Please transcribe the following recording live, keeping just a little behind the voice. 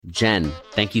Jen,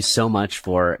 thank you so much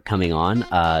for coming on.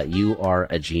 You are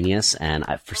a genius, and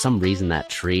for some reason that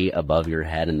tree above your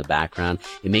head in the background,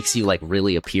 it makes you like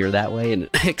really appear that way, and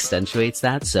it accentuates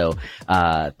that. So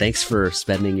thanks for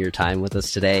spending your time with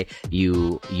us today.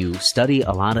 You study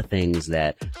a lot of things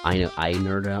that I know I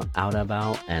nerd out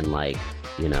about, and like,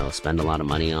 you know, spend a lot of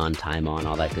money on, time on,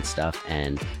 all that good stuff.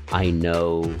 And I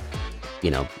know, you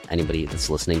know, anybody that's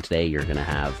listening today, you're going to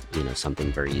have, you know,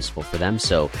 something very useful for them.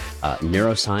 So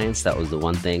neuroscience, that was the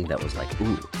one thing that was like,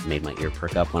 ooh, made my ear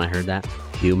perk up when I heard that.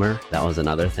 Humor, that was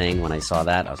another thing. When I saw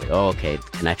that, I was like, oh, okay, the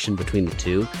connection between the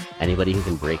two. Anybody who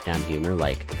can break down humor,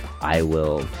 like,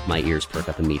 my ears perk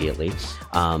up immediately.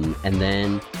 And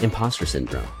then imposter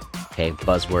syndrome. Okay,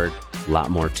 buzzword, a lot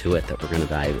more to it that we're going to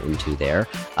dive into there.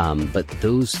 But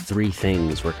those three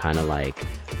things were kind of like,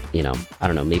 you know, I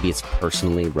don't know, maybe it's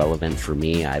personally relevant for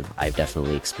me. I've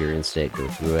definitely experienced it, go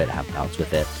through it, have bouts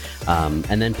with it.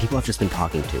 And then people have just been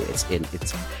talking to it.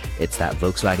 It's that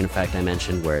Volkswagen effect I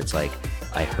mentioned, where it's like,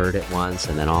 I heard it once,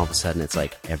 and then all of a sudden it's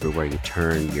like everywhere you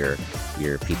turn,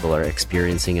 your people are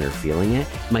experiencing it or feeling it.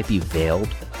 It might be veiled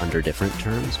under different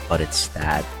terms, but it's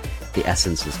that the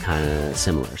essence is kind of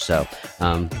similar. So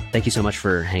thank you so much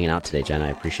for hanging out today, Jen. I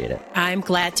appreciate it. I'm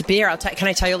glad to be here. Can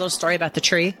I tell you a little story about the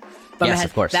tree? Yes,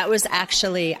 of course. That was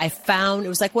actually, it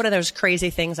was like one of those crazy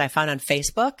things I found on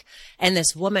Facebook. And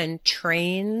this woman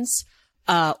trains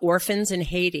orphans in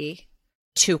Haiti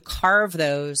to carve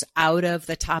those out of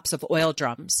the tops of oil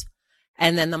drums.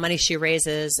 And then the money she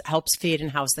raises helps feed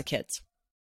and house the kids.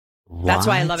 What? That's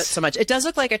why I love it so much. It does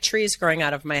look like a tree's growing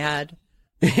out of my head,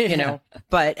 you know,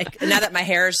 but now that my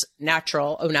hair's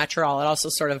natural, it also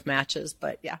sort of matches.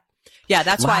 But yeah,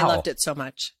 that's why I loved it so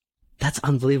much. That's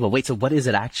unbelievable. Wait, so what is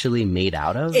it actually made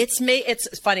out of? It's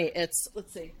funny.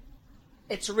 Let's see.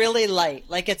 It's really light.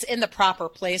 Like, it's in the proper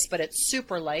place, but it's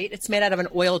super light. It's made out of an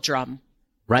oil drum.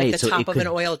 Right. Like the top of an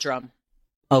oil drum.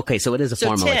 Okay. So it is a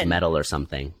form of like metal or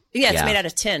something. Yeah. It's made out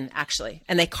of tin, actually.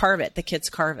 And they carve it. The kids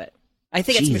carve it. I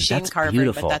think it's machine carving,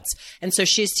 beautiful. But and so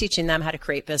she's teaching them how to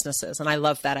create businesses. And I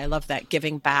love that. I love that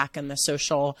giving back and the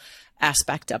social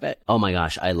aspect of it. Oh my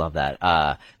gosh, I love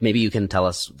that. Maybe you can tell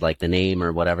us like the name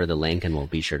or whatever, the link, and we'll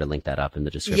be sure to link that up in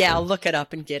the description. Yeah, I'll look it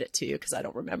up and get it to you because I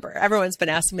don't remember. Everyone's been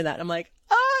asking me that. I'm like,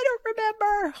 I don't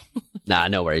remember. Nah,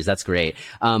 no worries. That's great.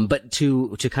 But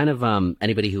to kind of,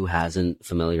 anybody who hasn't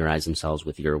familiarized themselves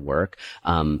with your work,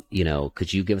 you know,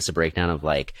 could you give us a breakdown of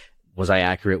like, was I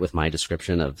accurate with my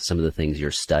description of some of the things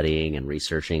you're studying and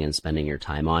researching and spending your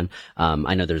time on?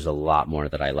 I know there's a lot more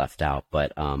that I left out,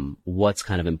 but what's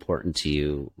kind of important to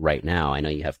you right now? I know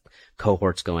you have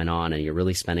cohorts going on and you're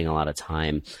really spending a lot of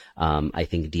time, I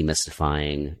think,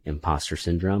 demystifying imposter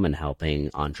syndrome and helping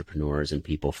entrepreneurs and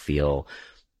people feel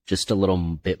just a little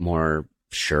bit more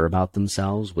sure about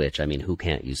themselves, which, I mean, who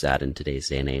can't use that in today's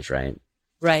day and age, right?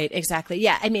 Right, exactly.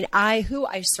 Yeah. I mean, who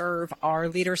I serve are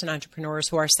leaders and entrepreneurs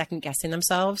who are second guessing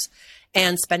themselves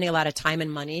and spending a lot of time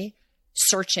and money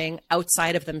searching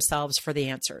outside of themselves for the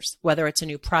answers, whether it's a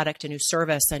new product, a new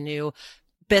service, a new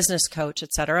business coach,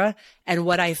 et cetera. And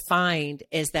what I find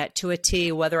is that to a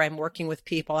T, whether I'm working with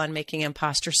people on making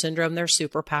imposter syndrome their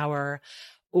superpower,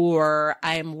 or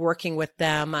I'm working with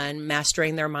them on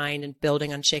mastering their mind and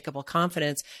building unshakable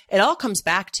confidence, it all comes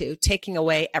back to taking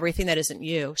away everything that isn't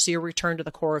you. So you return to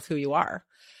the core of who you are,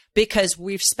 because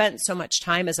we've spent so much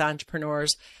time as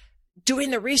entrepreneurs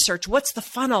doing the research. What's the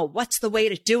funnel? What's the way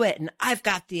to do it? And I've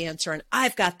got the answer and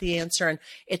I've got the answer and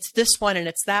it's this one and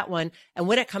it's that one. And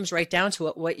when it comes right down to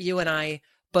it, what you and I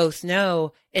both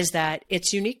know is that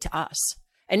it's unique to us.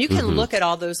 And you can look at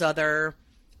all those other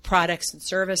products and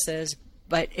services,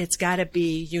 but it's got to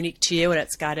be unique to you and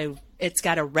it's got to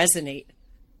resonate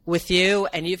with you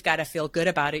and you've got to feel good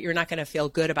about it. You're not going to feel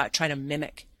good about trying to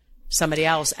mimic somebody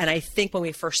else. And I think when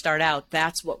we first start out,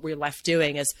 that's what we're left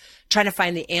doing, is trying to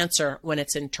find the answer when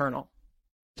it's internal.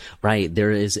 Right.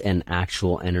 There is an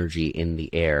actual energy in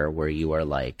the air where you are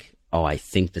like, oh, I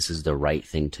think this is the right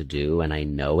thing to do and I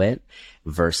know it,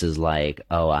 versus like,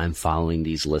 oh, I'm following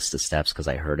these list of steps because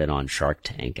I heard it on Shark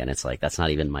Tank. And it's like, that's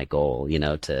not even my goal, you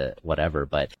know, to whatever.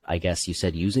 But I guess you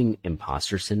said using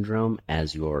imposter syndrome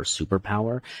as your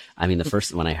superpower. I mean, the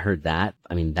first, when I heard that,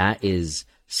 I mean, that is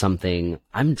something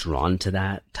I'm drawn to,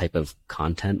 that type of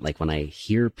content. Like when I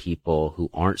hear people who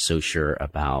aren't so sure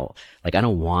about, like, I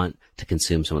don't want to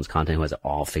consume someone's content who has it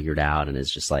all figured out and is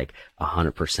just like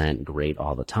 100% great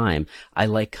all the time. I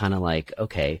like kind of like,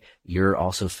 okay, you're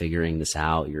also figuring this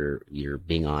out. You're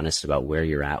being honest about where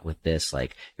you're at with this.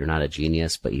 Like, you're not a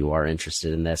genius, but you are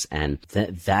interested in this. And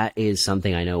that is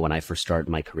something I know when I first started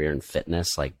my career in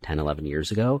fitness, like 10, 11 years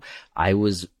ago, I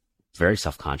was very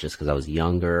self-conscious because I was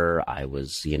younger. I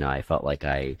was, I felt like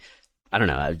I don't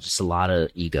know, just a lot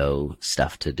of ego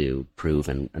stuff to do, prove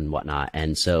and whatnot.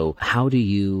 And so how do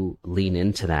you lean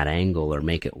into that angle or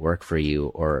make it work for you?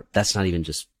 Or that's not even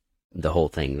just the whole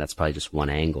thing. That's probably just one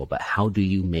angle, but how do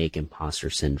you make imposter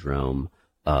syndrome,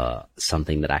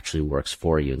 something that actually works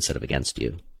for you instead of against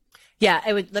you? Yeah,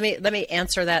 let me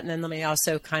answer that, and then let me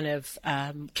also kind of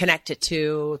connect it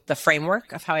to the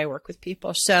framework of how I work with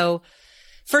people. So,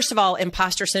 first of all,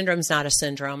 imposter syndrome is not a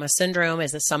syndrome. A syndrome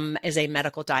is a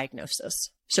medical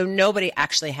diagnosis. So nobody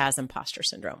actually has imposter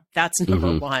syndrome. That's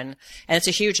number one, and it's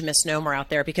a huge misnomer out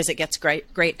there because it gets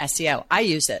great SEO. I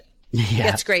use it. Yeah. It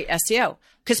gets great SEO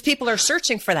because people are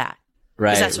searching for that.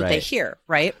 Right, because that's what they hear,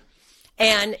 right?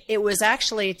 And it was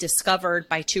actually discovered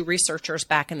by two researchers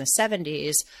back in the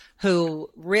 70s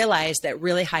who realized that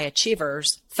really high achievers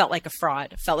felt like a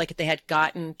fraud, felt like they had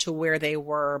gotten to where they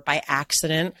were by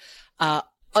accident,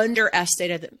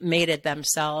 underestimated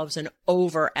themselves and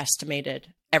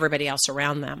overestimated everybody else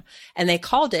around them. And they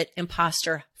called it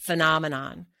imposter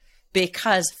phenomenon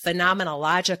because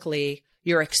phenomenologically,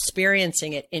 you're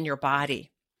experiencing it in your body.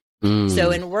 So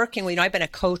in working, I've been a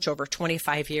coach over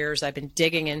 25 years. I've been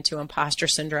digging into imposter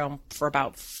syndrome for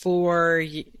about 4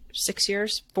 years.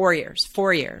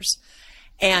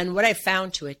 And what I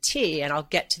found to a T, and I'll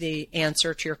get to the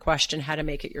answer to your question, how to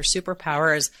make it your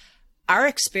superpower, is our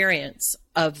experience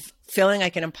of feeling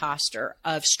like an imposter,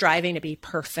 of striving to be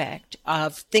perfect,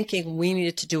 of thinking we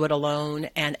needed to do it alone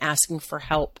and asking for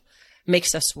help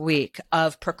makes us weak,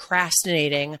 of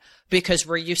procrastinating because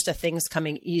we're used to things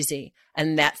coming easy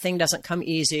and that thing doesn't come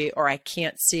easy, or I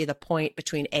can't see the point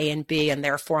between A and B and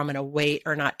therefore I'm going to wait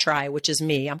or not try, which is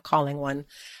me. I'm calling one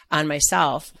on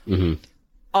myself.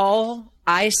 All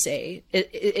I say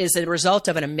is a result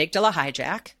of an amygdala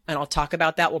hijack, and I'll talk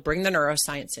about that. We'll bring the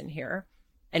neuroscience in here.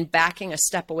 And backing a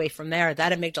step away from there,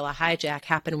 that amygdala hijack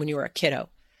happened when you were a kiddo.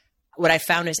 What I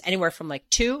found is anywhere from like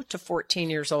 2 to 14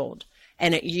 years old.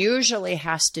 And it usually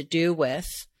has to do with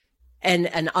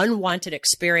an unwanted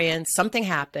experience. Something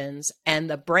happens and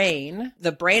the brain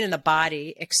and the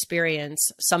body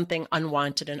experience something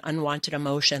unwanted, an unwanted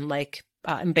emotion like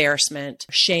embarrassment,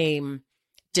 shame,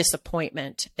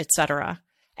 disappointment, etc.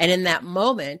 And in that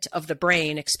moment of the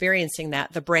brain experiencing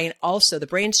that, the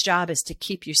brain's job is to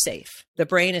keep you safe. The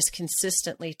brain is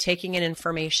consistently taking in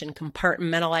information,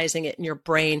 compartmentalizing it in your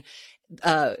brain,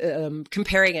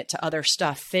 comparing it to other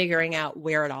stuff, figuring out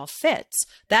where it all fits.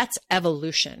 That's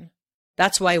evolution.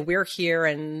 That's why we're here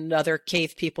and other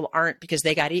cave people aren't, because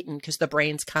they got eaten, because the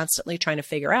brain's constantly trying to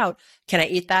figure out, can I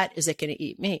eat that? Is it going to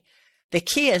eat me? The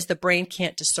key is the brain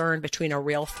can't discern between a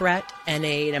real threat and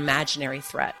an imaginary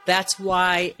threat. That's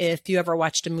why if you ever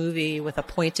watched a movie with a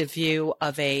point of view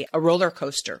of a roller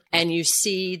coaster and you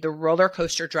see the roller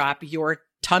coaster drop, your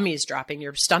tummy's dropping,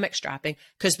 your stomach's dropping,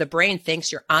 because the brain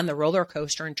thinks you're on the roller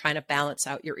coaster and trying to balance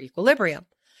out your equilibrium.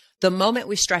 The moment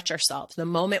we stretch ourselves, the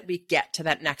moment we get to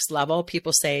that next level,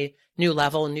 people say new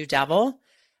level, new devil,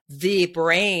 the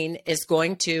brain is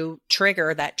going to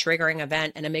trigger that triggering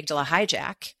event, an amygdala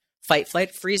hijack, fight,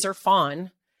 flight, freeze, or fawn,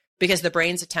 because the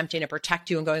brain's attempting to protect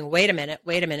you and going, wait a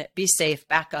minute, be safe,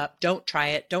 back up, don't try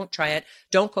it, don't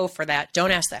go for that,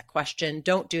 don't ask that question,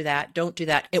 don't do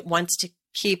that. It wants to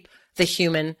keep the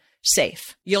human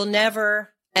safe. You'll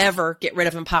never, ever get rid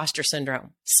of imposter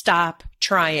syndrome. Stop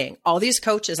trying. All these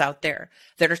coaches out there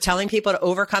that are telling people to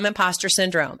overcome imposter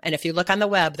syndrome. And if you look on the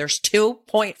web, there's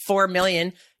 2.4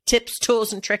 million tips,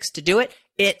 tools, and tricks to do it.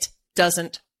 It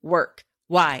doesn't work.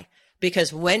 Why?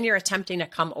 Because when you're attempting to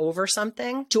come over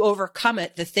something, to overcome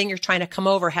it, the thing you're trying to come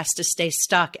over has to stay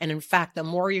stuck. And in fact, the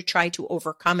more you try to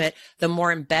overcome it, the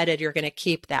more embedded you're going to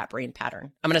keep that brain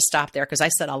pattern. I'm going to stop there because I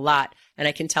said a lot and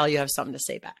I can tell you have something to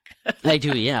say back. I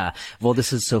do, yeah. Well,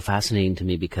 this is so fascinating to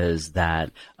me because that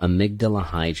amygdala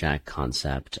hijack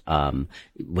concept,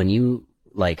 when you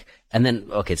and then,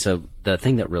 okay, so the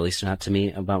thing that really stood out to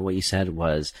me about what you said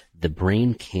was the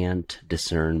brain can't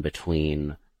discern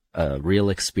between a real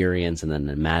experience and then an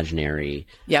imaginary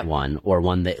one, or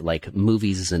one that, like,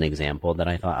 movies is an example that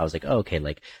I was like, oh, okay,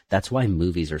 like that's why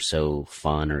movies are so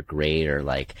fun or great, or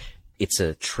like it's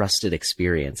a trusted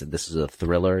experience. And this is a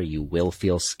thriller. You will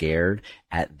feel scared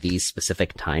at these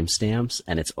specific timestamps,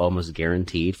 and it's almost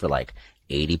guaranteed for like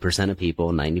 80% of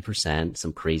people, 90%,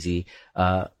 some crazy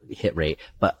hit rate.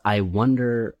 But I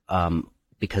wonder,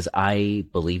 because I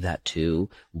believe that too,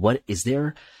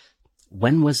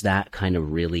 when was that kind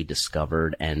of really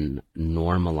discovered and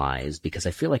normalized? Because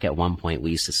I feel like at one point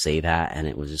we used to say that and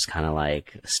it was just kind of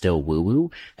like still woo-woo.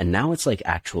 And now it's like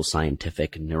actual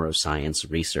scientific neuroscience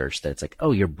research that's like,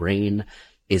 oh, your brain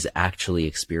is actually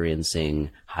experiencing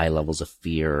high levels of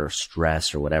fear or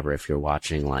stress or whatever. If you're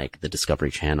watching like the Discovery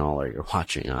Channel, or you're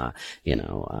watching,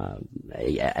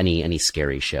 any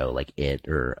scary show like It,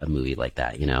 or a movie like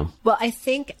that, Well, I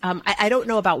think, I don't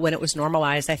know about when it was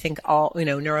normalized. I think all,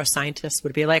 neuroscientists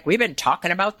would be like, we've been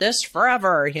talking about this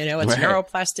forever. It's Right.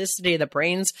 neuroplasticity, the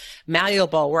brain's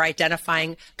malleable. We're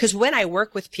identifying, because when I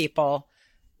work with people,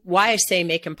 why I say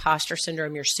make imposter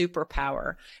syndrome your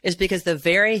superpower is because the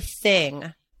very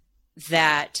thing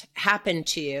that happened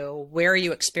to you where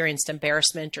you experienced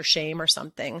embarrassment or shame or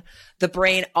something, the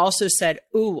brain also said,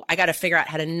 ooh, I got to figure out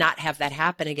how to not have that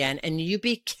happen again. And you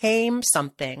became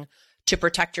something to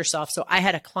protect yourself. So I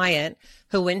had a client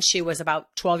who, when she was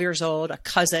about 12 years old, a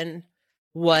cousin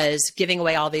was giving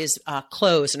away all these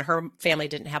clothes, and her family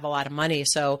didn't have a lot of money.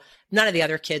 So none of the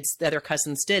other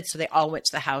cousins did. So they all went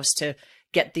to the house to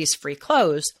get these free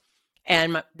clothes.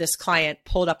 And this client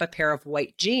pulled up a pair of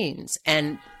white jeans,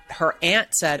 and her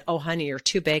aunt said, oh, honey, you're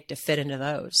too big to fit into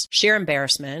those. Sheer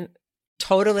embarrassment,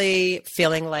 totally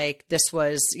feeling like this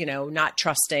was, not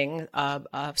trusting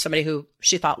somebody who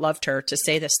she thought loved her to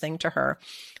say this thing to her.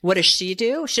 What does she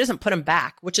do? She doesn't put them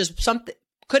back, which is something,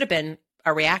 could have been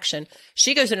a reaction.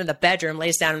 She goes into the bedroom,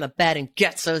 lays down in the bed, and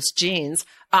gets those jeans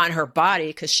on her body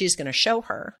because she's going to show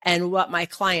her. And what my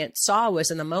client saw was,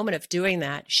 in the moment of doing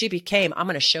that, she became, I'm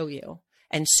going to show you,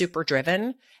 and super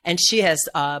driven. And she has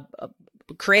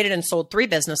created and sold 3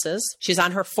 businesses. She's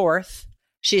on her 4th.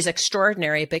 She's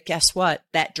extraordinary. But guess what?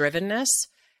 That drivenness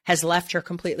has left her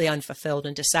completely unfulfilled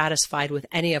and dissatisfied with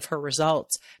any of her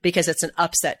results, because it's an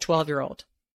upset 12-year-old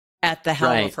at the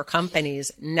helm of her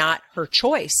companies, not her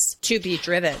choice to be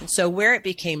driven. So where it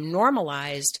became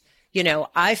normalized,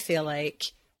 I feel like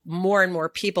more and more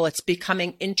people, it's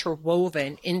becoming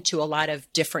interwoven into a lot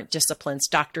of different disciplines.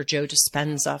 Dr. Joe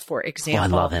Dispenza, for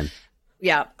example. Oh, I love him.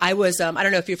 Yeah. I was, I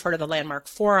don't know if you've heard of the Landmark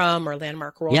Forum or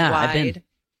Landmark Worldwide. Yeah, I've been.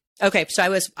 Okay. So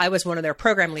I was one of their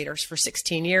program leaders for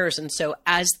 16 years. And so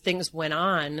as things went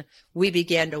on, we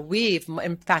began to weave.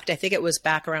 In fact, I think it was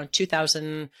back around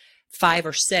 2005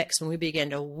 or 6 when we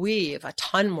began to weave a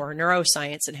ton more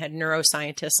neuroscience, and had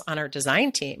neuroscientists on our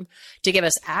design team to give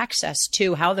us access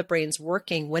to how the brain's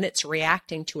working when it's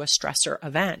reacting to a stressor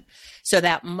event. So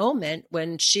that moment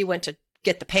when she went to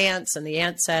get the pants and the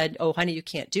aunt said, oh, honey, you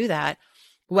can't do that.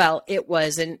 Well, it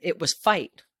was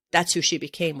fight. That's who she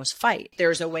became, was fight.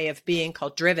 There's a way of being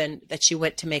called driven that she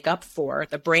went to make up for.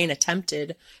 The brain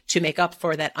attempted to make up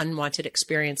for that unwanted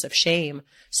experience of shame,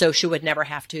 so she would never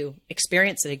have to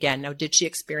experience it again. Now, did she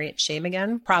experience shame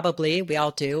again? Probably. We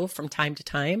all do from time to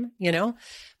time,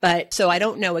 But so I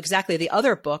don't know exactly. The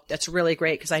other book that's really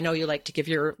great, because I know you like to give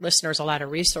your listeners a lot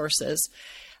of resources.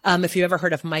 If you ever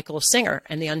heard of Michael Singer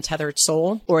and the Untethered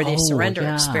Soul, or the Surrender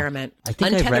Experiment. I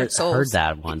think I heard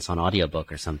that once on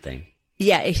audiobook or something.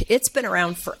 Yeah, it's been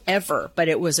around forever, but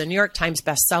it was a New York Times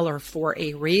bestseller for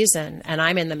a reason. And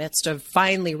I'm in the midst of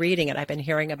finally reading it. I've been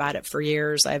hearing about it for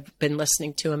years. I've been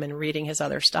listening to him and reading his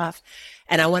other stuff.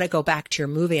 And I want to go back to your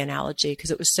movie analogy,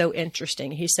 because it was so interesting.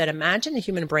 He said, imagine the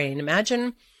human brain.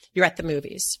 Imagine you're at the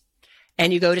movies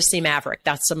and you go to see Maverick.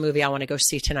 That's the movie I want to go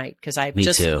see tonight, because I've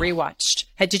just rewatched.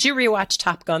 Hey, did you rewatch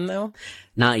Top Gun though?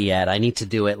 Not yet. I need to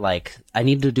do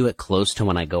it close to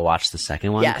when I go watch the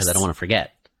second one, because I don't want to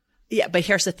forget. Yeah, but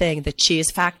here's the thing. The cheese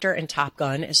factor in Top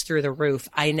Gun is through the roof.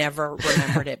 I never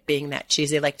remembered it being that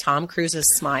cheesy. Like Tom Cruise's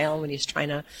smile when he's trying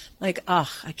to, I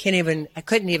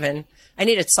couldn't even, I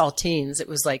needed saltines. It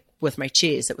was like with my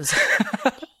cheese. It was,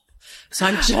 so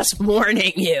I'm just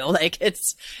warning you. Like it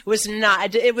was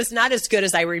not as good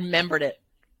as I remembered it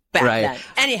back then.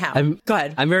 Anyhow, go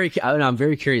ahead. I'm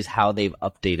very curious how they've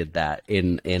updated that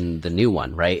in the new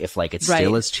one, right? If it's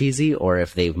still as cheesy, or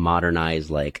if they've modernized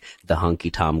the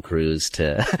hunky Tom Cruise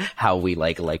to how we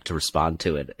like to respond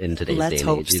to it in today's day and age. Let's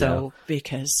hope so,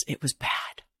 because it was bad.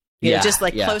 Just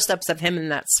close-ups of him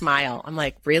and that smile. I'm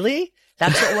like, really?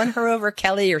 That's what won her over?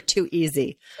 Kelly, you're too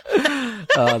easy.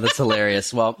 Oh, that's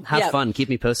hilarious. Well, have fun. Keep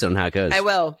me posted on how it goes. I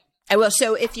will.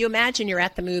 So if you imagine you're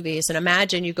at the movies, and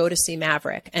imagine you go to see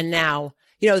Maverick, and now,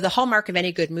 the hallmark of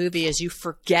any good movie is you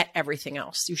forget everything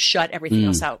else. You shut everything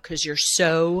else out because you're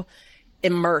so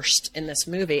immersed in this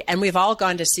movie. And we've all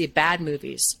gone to see bad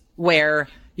movies where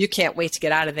you can't wait to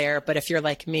get out of there. But if you're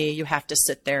like me, you have to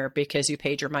sit there because you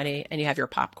paid your money and you have your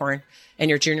popcorn and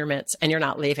your Junior Mints and you're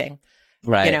not leaving.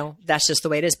 Right. That's just the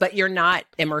way it is. But you're not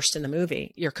immersed in the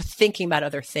movie. You're thinking about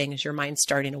other things. Your mind's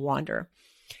starting to wander.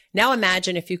 Now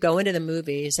imagine if you go into the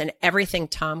movies and everything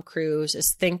Tom Cruise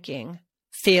is thinking,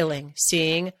 feeling,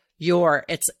 seeing,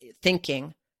 it's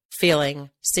thinking,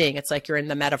 feeling, seeing. It's like you're in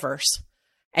the metaverse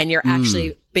and you're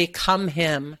actually become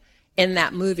him, in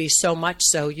that movie, so much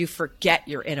so you forget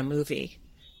you're in a movie.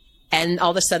 And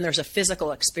all of a sudden there's a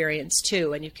physical experience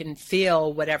too. And you can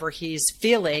feel whatever he's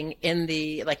feeling in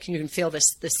the, like you can feel the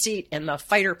seat in the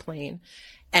fighter plane,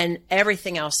 and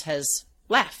everything else has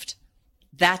left.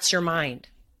 That's your mind,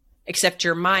 except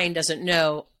your mind doesn't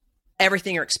know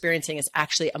everything you're experiencing is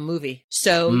actually a movie.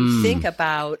 So you think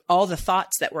about all the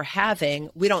thoughts that we're having.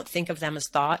 We don't think of them as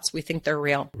thoughts. We think they're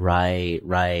real.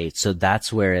 Right. So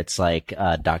that's where it's like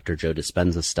Dr. Joe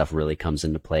Dispenza's stuff really comes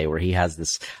into play, where he has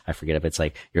this, I forget if it's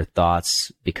like your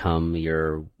thoughts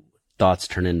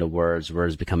turn into words,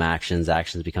 words become actions,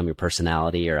 actions become your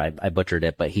personality, or I butchered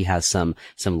it, but he has some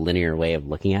linear way of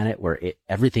looking at it where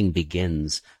everything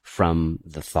begins from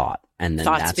the thought. And then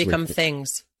thoughts become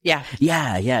things. Yeah.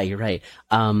 Yeah, you're right.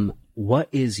 What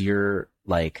is your,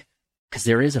 like, because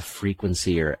there is a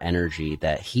frequency or energy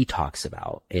that he talks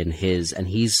about in his, and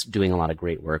he's doing a lot of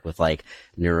great work with like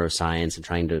neuroscience and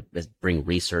trying to bring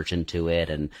research into it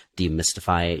and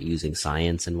demystify it using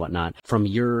science and whatnot. From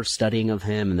your studying of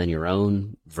him and then your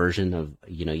own version of,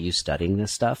 you studying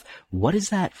this stuff, what is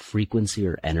that frequency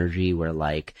or energy where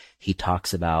like he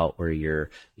talks about where you're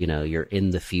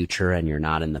in the future and you're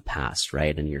not in the past,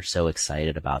 right? And you're so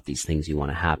excited about these things you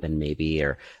want to happen maybe,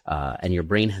 or, and your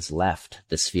brain has left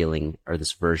this feeling or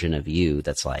this version of you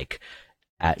that's like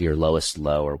at your lowest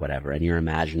low or whatever, and you're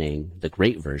imagining the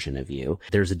great version of you.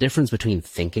 There's a difference between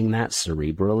thinking that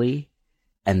cerebrally,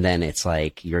 and then it's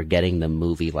like you're getting the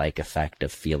movie-like effect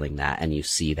of feeling that, and you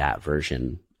see that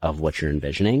version of what you're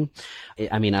envisioning.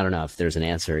 I mean, I don't know if there's an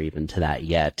answer even to that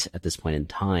yet at this point in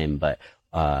time, but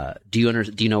do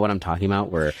you know what I'm talking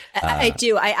about? Where I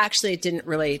do. I actually didn't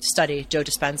really study Joe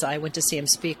Dispenza. I went to see him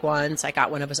speak once. I got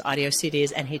one of his audio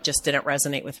CDs, and he just didn't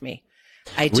resonate with me.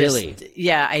 I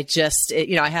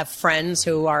have friends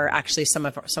who are actually some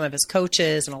of his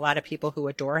coaches and a lot of people who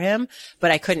adore him,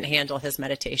 but I couldn't handle his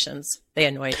meditations. They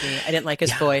annoyed me. I didn't like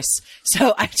his voice.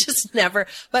 So I just never,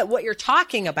 but what you're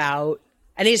talking about,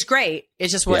 and he's great, it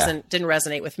just didn't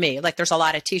resonate with me. Like there's a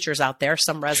lot of teachers out there.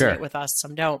 Some resonate with us,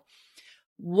 some don't.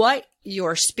 What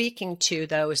you're speaking to,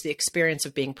 though, is the experience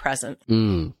of being present.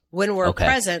 When we're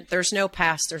present, there's no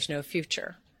past, there's no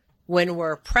future. When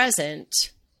we're present,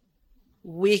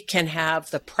 we can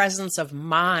have the presence of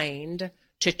mind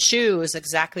to choose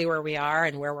exactly where we are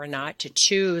and where we're not, to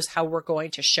choose how we're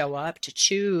going to show up, to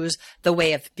choose the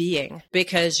way of being.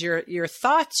 Because your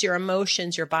thoughts, your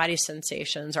emotions, your body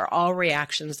sensations are all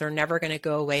reactions. They're never going to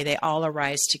go away. They all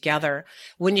arise together.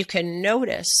 When you can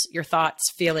notice your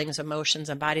thoughts, feelings, emotions,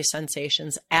 and body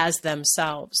sensations as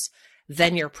themselves,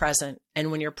 then you're present. And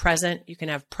when you're present, you can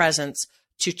have presence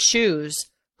to choose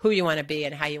who you want to be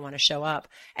and how you want to show up.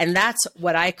 And that's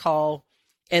what I call,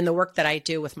 in the work that I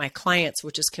do with my clients,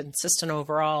 which is consistent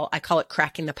overall, I call it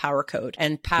cracking the power code.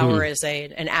 And power is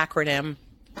an acronym: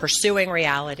 pursuing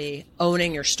reality,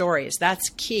 owning your stories. That's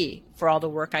key for all the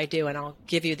work I do. And I'll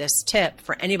give you this tip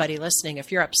for anybody listening.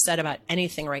 If you're upset about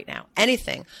anything right now,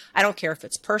 anything, I don't care if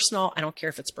it's personal, I don't care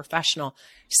if it's professional,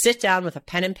 sit down with a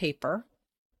pen and paper.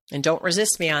 And don't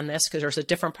resist me on this, because there's a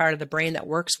different part of the brain that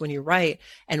works when you write,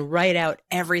 and write out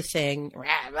everything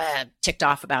ticked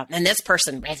off about. And this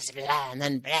person, and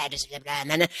then,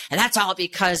 and that's all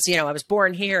because, I was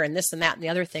born here and this and that and the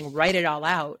other thing. Write it all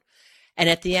out. And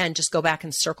at the end, just go back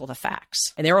and circle the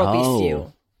facts. And there will be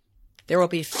few. There will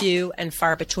be few and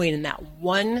far between. And that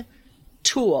one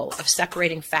tool of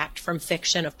separating fact from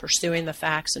fiction, of pursuing the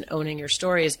facts and owning your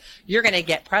stories, you're going to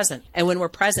get present. And when we're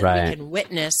present, we can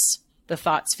witness the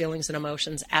thoughts, feelings, and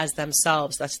emotions as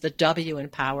themselves. That's the W in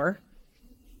power.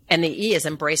 And the E is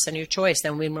embrace a new choice.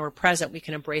 Then when we're present, we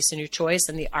can embrace a new choice.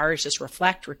 And the R is just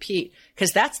reflect, repeat.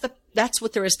 Because that's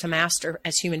what there is to master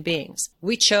as human beings.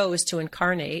 We chose to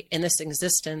incarnate in this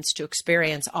existence to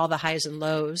experience all the highs and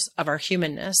lows of our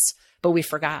humanness, but we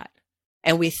forgot.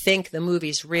 And we think the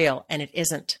movie's real, and it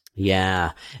isn't.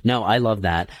 Yeah. No, I love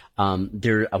that. I want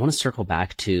to circle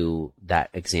back to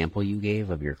that example you gave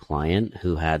of your client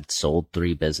who had sold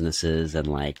 3 businesses and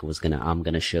like I'm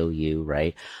going to show you,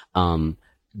 right?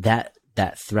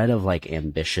 That thread of like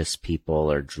ambitious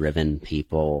people or driven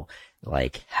people,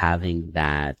 like having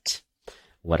that,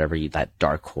 that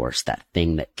dark horse, that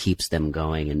thing that keeps them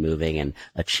going and moving and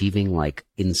achieving like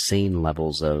insane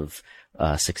levels of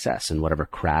success in whatever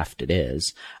craft it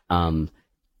is.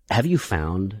 Have you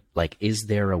found, like, is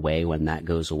there a way when that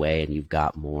goes away and you've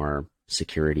got more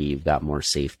security, you've got more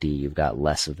safety, you've got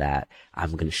less of that,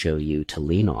 I'm going to show you, to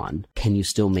lean on, can you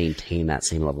still maintain that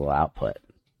same level of output?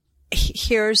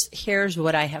 Here's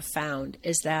what I have found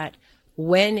is that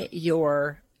when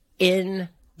you're in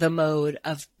the mode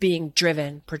of being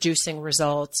driven, producing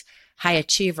results, high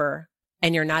achiever,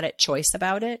 and you're not at choice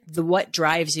about it, what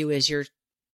drives you is your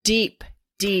deep,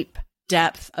 deep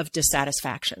depth of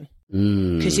dissatisfaction.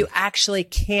 Because you actually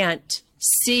can't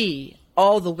see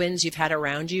all the wins you've had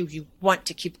around you. You want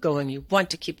to keep going. You want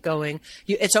to keep going.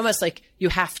 It's almost like you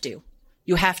have to.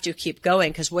 You have to keep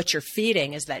going because what you're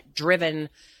feeding is that driven,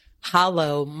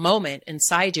 hollow moment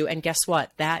inside you. And guess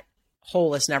what? That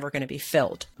hole is never going to be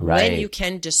filled. Right. When you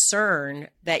can discern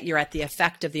that you're at the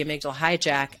effect of the amygdala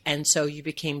hijack, and so you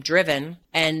became driven,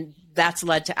 and that's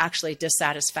led to actually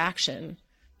dissatisfaction.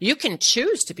 You can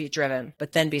choose to be driven,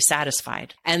 but then be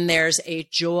satisfied. And there's a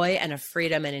joy and a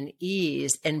freedom and an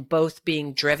ease in both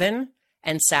being driven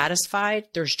and satisfied.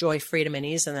 There's joy, freedom, and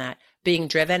ease in that. Being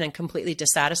driven and completely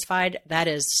dissatisfied, that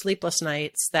is sleepless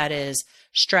nights, that is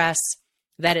stress,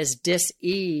 that is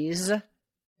dis-ease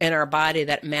in our body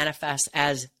that manifests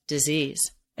as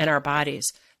disease in our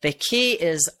bodies. The key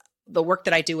is the work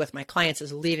that I do with my clients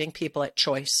is leaving people at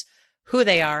choice, who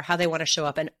they are, how they want to show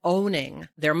up, and owning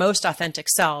their most authentic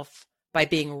self by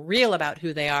being real about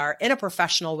who they are in a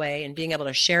professional way and being able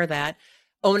to share that,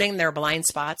 owning their blind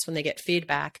spots when they get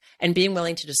feedback, and being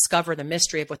willing to discover the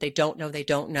mystery of what they don't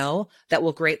know that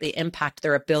will greatly impact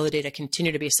their ability to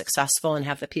continue to be successful and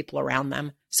have the people around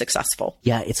them successful.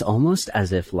 Yeah, it's almost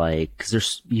as if like,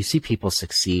 because you see people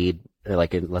succeed,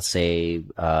 like let's say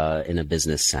in a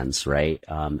business sense, right?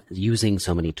 Using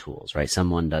so many tools, right?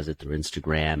 Someone does it through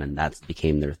Instagram and that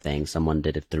became their thing. Someone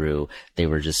did it through, they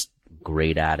were just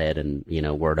great at it and,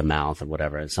 word of mouth or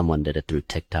whatever. Someone did it through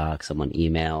TikTok, someone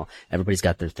email, everybody's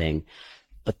got their thing,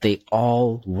 but they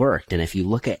all worked. And if you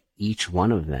look at each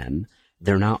one of them,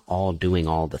 they're not all doing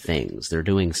all the things. They're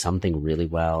doing something really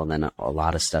well. And then a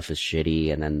lot of stuff is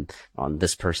shitty. And then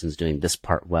this person's doing this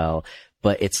part well,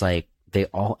 but it's like, they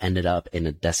all ended up in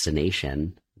a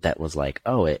destination that was like,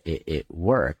 oh, it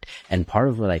worked. And part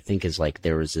of what I think is like,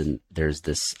 there's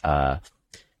this,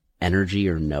 energy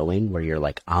or knowing where you're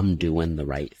like, I'm doing the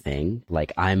right thing.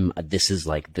 Like this is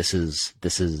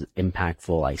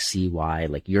impactful. I see why.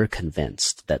 Like you're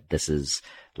convinced that this is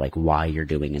like why you're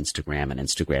doing Instagram, and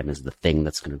Instagram is the thing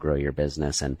that's going to grow your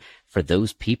business. And for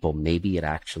those people, maybe it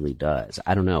actually does.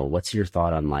 I don't know. What's your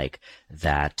thought on like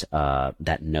that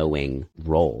knowing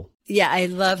role? Yeah, I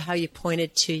love how you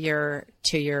pointed to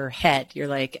your head. You're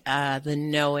like, the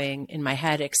knowing in my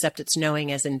head, except it's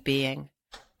knowing as in being.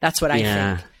 That's what I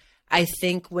think. I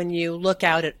think when you look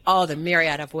out at all the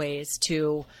myriad of ways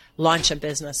to launch a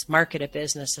business, market a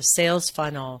business, a sales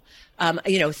funnel,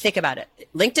 think about it.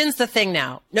 LinkedIn's the thing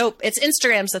now. Nope. It's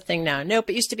Instagram's the thing now. Nope.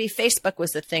 It used to be Facebook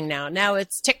was the thing now. Now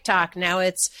it's TikTok. Now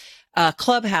it's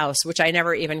Clubhouse, which I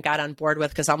never even got on board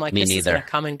with because I'm like, this is going to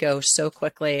come and go so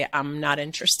quickly. I'm not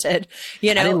interested.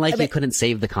 I didn't like you couldn't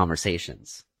save the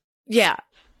conversations. Yeah.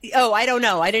 Oh, I don't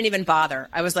know. I didn't even bother.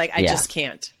 I was like, I just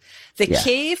can't. The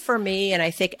key for me, and I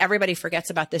think everybody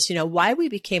forgets about this, why we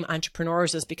became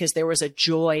entrepreneurs is because there was a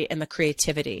joy in the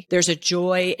creativity. There's a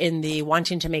joy in the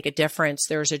wanting to make a difference.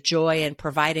 There's a joy in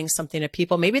providing something to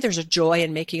people. Maybe there's a joy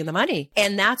in making the money.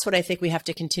 And that's what I think we have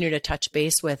to continue to touch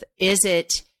base with.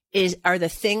 Are the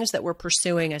things that we're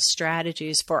pursuing as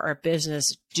strategies for our business,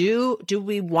 do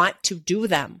we want to do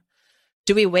them?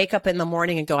 Do we wake up in the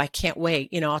morning and go, I can't wait?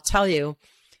 I'll tell you,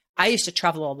 I used to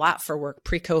travel a lot for work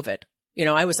pre-COVID.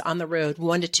 I was on the road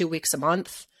 1 to 2 weeks a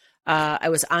month. I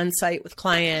was on site with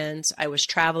clients. I was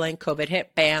traveling. COVID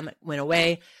hit, bam, it went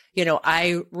away.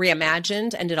 I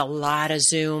reimagined and did a lot of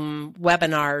Zoom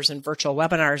webinars and virtual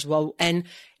webinars. Well, and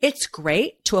it's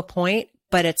great to a point,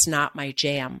 but it's not my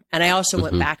jam. And I also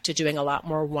went back to doing a lot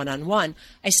more one-on-one.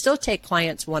 I still take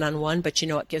clients one-on-one, but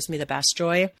what gives me the best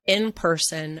joy? In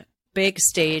person, big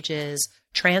stages,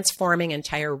 transforming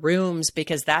entire rooms,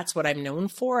 because that's what I'm known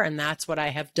for. And that's what I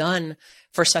have done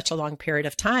for such a long period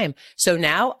of time. So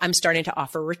now I'm starting to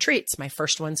offer retreats. My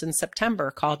first one's in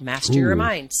September called Master Your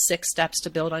Mind, 6 Steps to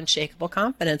Build Unshakable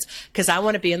Confidence, because I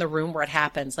want to be in the room where it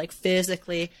happens, like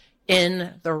physically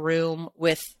in the room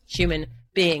with human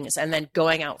beings, and then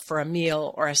going out for a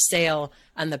meal or a sail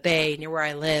on the bay near where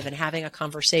I live and having a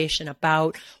conversation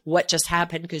about what just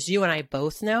happened. Because you and I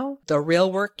both know the real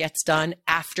work gets done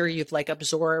after you've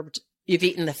you've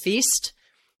eaten the feast.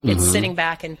 It's sitting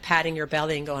back and patting your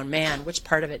belly and going, man, which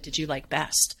part of it did you like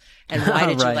best? And why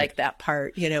did you like that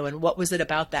part? And what was it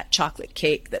about that chocolate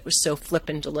cake that was so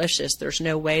flippin' delicious? There's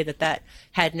no way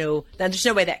there's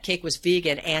no way that cake was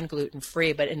vegan and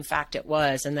gluten-free, but in fact it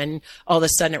was. And then all of a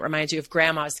sudden it reminds you of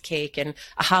grandma's cake and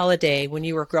a holiday when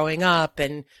you were growing up.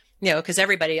 And, because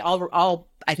everybody, I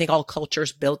think all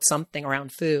cultures build something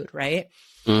around food, right?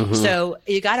 So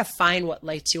you got to find what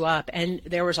lights you up. And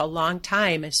there was a long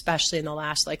time, especially in the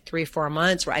last 3-4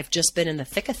 months, where I've just been in the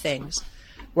thick of things.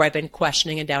 where I've been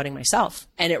questioning and doubting myself.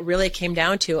 And it really came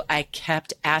down to, I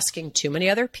kept asking too many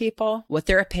other people what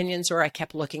their opinions were. I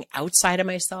kept looking outside of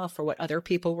myself for what other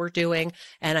people were doing.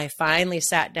 And I finally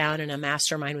sat down in a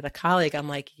mastermind with a colleague. I'm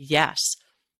like, yes,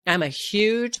 I'm a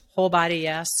huge whole body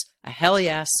yes, a hell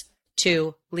yes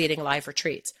to leading live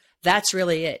retreats. That's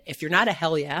really it. If you're not a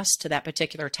hell yes to that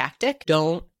particular tactic,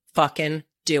 don't fucking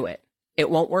do it. It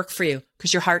won't work for you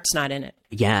because your heart's not in it.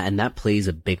 Yeah. And that plays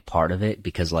a big part of it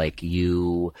because like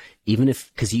you, even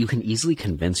if, cause you can easily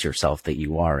convince yourself that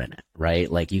you are in it,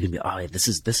 right? Like you can be, oh, this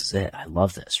is it. I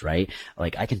love this, right?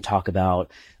 Like I can talk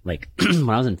about like when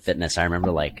I was in fitness, I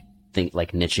remember like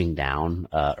niching down,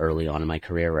 early on in my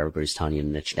career where everybody's telling you to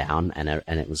niche down. And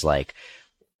it was like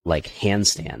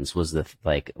handstands was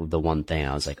the one thing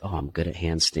I was like, oh, I'm good at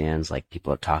handstands. Like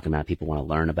people are talking about it, people want to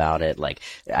learn about it. Like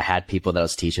I had people that I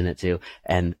was teaching it to,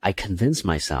 and I convinced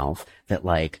myself that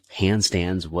like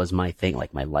handstands was my thing,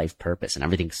 like my life purpose, and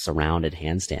everything surrounded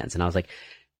handstands. And I was like,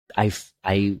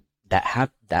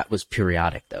 that was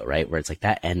periodic though, right? Where it's like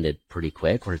that ended pretty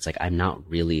quick, where it's like, I'm not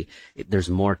really, there's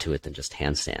more to it than just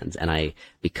handstands. And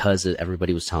because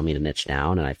everybody was telling me to niche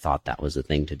down and I thought that was the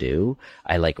thing to do,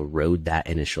 I like rode that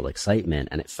initial excitement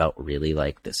and it felt really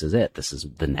like, this is it. This is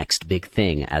the next big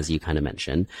thing, as you kind of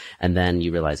mentioned. And then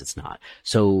you realize it's not.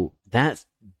 So that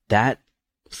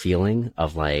feeling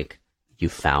of like, you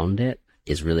found it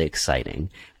is really exciting.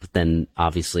 But then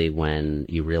obviously when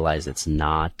you realize it's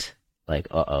not, like,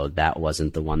 that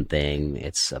wasn't the one thing.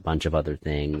 It's a bunch of other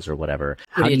things or whatever.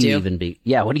 How do you even be?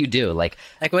 Yeah. What do you do? Like,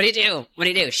 what do you do? What do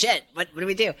you do? Shit. What do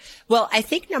we do? Well, I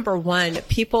think number one,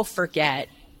 people forget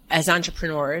as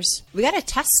entrepreneurs, we got to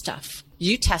test stuff.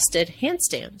 You tested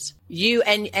handstands.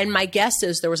 And my guess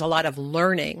is there was a lot of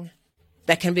learning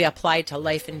that can be applied to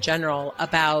life in general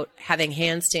about having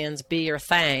handstands be your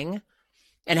thing.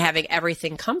 And having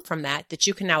everything come from that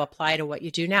you can now apply to what you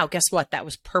do now. Guess what? That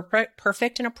was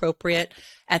perfect and appropriate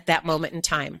at that moment in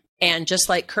time. And just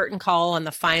like curtain call on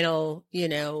the final,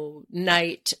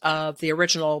 night of the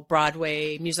original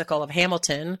Broadway musical of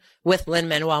Hamilton with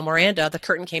Lin-Manuel Miranda, the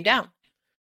curtain came down.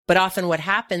 But often what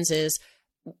happens is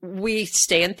we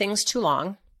stay in things too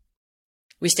long.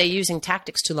 We stay using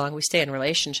tactics too long. We stay in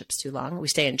relationships too long. We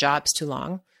stay in jobs too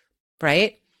long,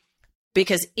 right?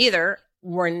 Because either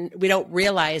we don't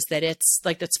realize that it's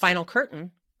like this final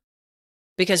curtain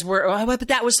because but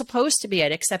that was supposed to be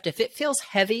it. Except if it feels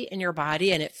heavy in your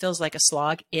body and it feels like a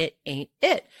slog, it ain't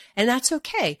it. And that's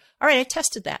okay. All right. I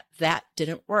tested that. That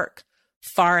didn't work.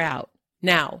 Far out.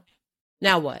 Now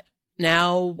what?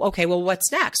 Now, okay, well,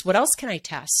 what's next? What else can I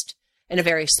test in a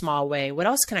very small way? What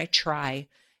else can I try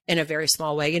in a very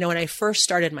small way? When I first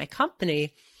started my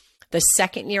company, the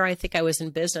second year I think I was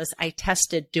in business, I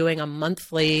tested doing a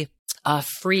monthly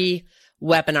free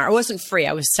webinar. It wasn't free.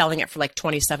 I was selling it for like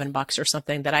 $27 or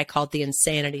something that I called the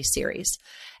Insanity Series.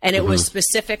 And it was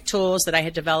specific tools that I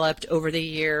had developed over the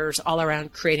years all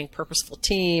around creating purposeful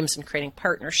teams and creating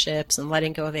partnerships and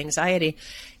letting go of anxiety.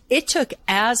 It took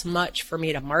as much for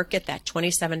me to market that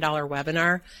 $27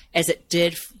 webinar as it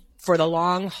did for the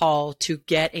long haul to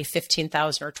get a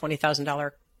 $15,000 or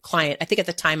 $20,000 client. I think at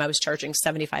the time I was charging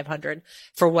 $7,500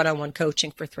 for one-on-one coaching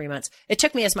for 3 months. It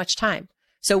took me as much time.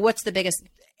 So what's the biggest,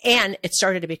 and it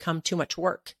started to become too much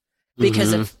work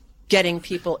because of getting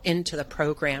people into the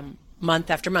program month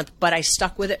after month. But I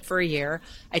stuck with it for a year.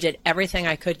 I did everything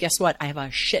I could. Guess what? I have a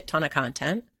shit ton of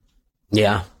content.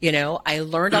 Yeah. I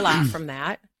learned a lot from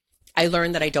that. I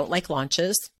learned that I don't like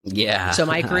launches. Yeah. So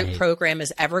my group program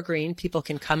is evergreen. People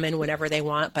can come in whenever they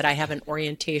want, but I have an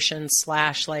orientation /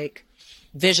 like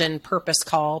vision purpose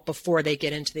call before they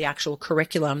get into the actual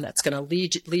curriculum that's going to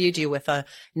lead you with a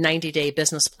 90-day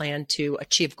business plan to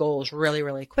achieve goals really,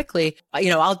 really quickly.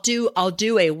 I'll do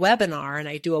a webinar, and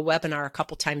I do a webinar a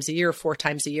couple times a year, 4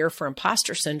 times a year for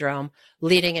imposter syndrome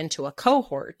leading into a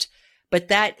cohort. But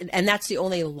that's the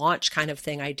only launch kind of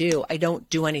thing I do. I don't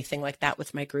do anything like that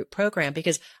with my group program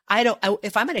because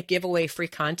if I'm going to give away free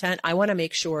content, I want to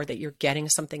make sure that you're getting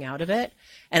something out of it.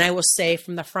 And I will say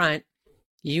from the front,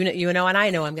 and I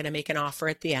know I'm going to make an offer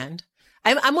at the end.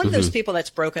 I'm one of those people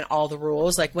that's broken all the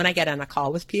rules. Like when I get on a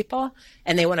call with people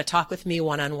and they want to talk with me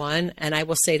one-on-one, and I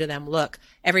will say to them, look,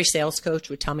 every sales coach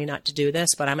would tell me not to do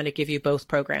this, but I'm going to give you both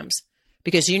programs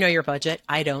because you know your budget.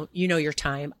 I don't. You know your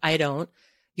time. I don't.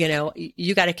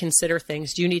 You got to consider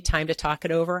things. Do you need time to talk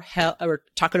it over or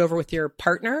talk it over with your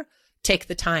partner? Take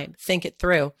the time, think it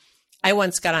through. I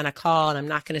once got on a call, and I'm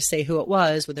not going to say who it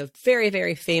was, with a very,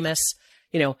 very famous,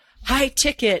 high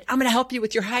ticket. I'm going to help you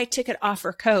with your high ticket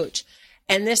offer coach.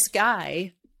 And this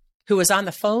guy who was on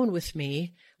the phone with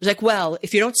me was like, well,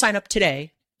 if you don't sign up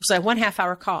today, it was like 1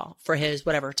 half-hour call for his,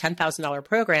 whatever, $10,000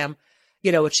 program.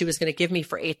 what she was going to give me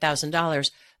for $8,000,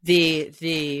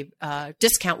 the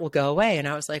discount will go away. And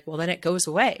I was like, well, then it goes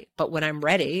away. But when I'm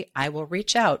ready, I will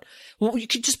reach out. Well, you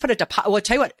could just put a deposit. Well, I'll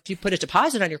tell you what, if you put a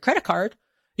deposit on your credit card,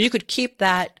 you could keep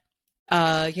that,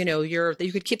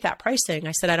 you could keep that pricing.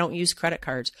 I said, I don't use credit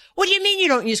cards. What do you mean you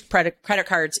don't use credit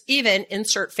cards? Even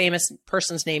insert famous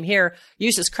person's name here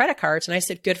uses credit cards. And I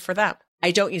said, good for them. I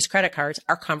don't use credit cards.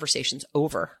 Our conversation's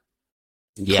over.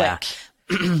 Yeah.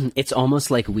 Quick. It's almost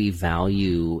like we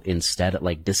value instead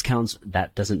like discounts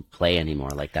that doesn't play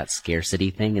anymore. Like that scarcity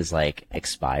thing is like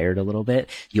expired a little bit.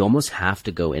 You almost have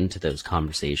to go into those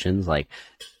conversations like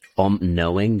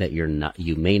knowing that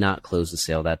you may not close the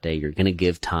sale that day. You're going to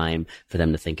give time for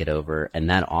them to think it over. And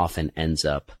that often ends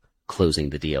up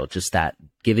closing the deal. Just that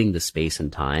giving the space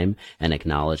and time and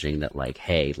acknowledging that like,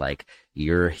 hey, like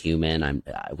you're human.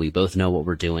 We both know what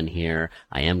we're doing here.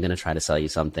 I am going to try to sell you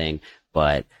something,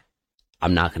 but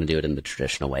I'm not going to do it in the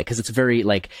traditional way because it's very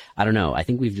like, I don't know. I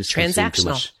think we've just transactional. Too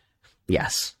much.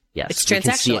 Yes. It's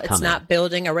transactional. It's not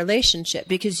building a relationship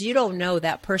because you don't know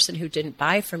that person who didn't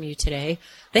buy from you today.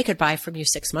 They could buy from you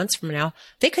 6 months from now.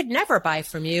 They could never buy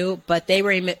from you, but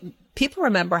people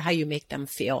remember how you make them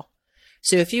feel.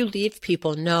 So if you leave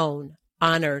people known,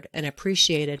 honored, and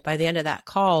appreciated by the end of that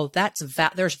call,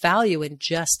 there's value in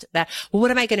just that. Well,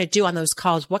 what am I going to do on those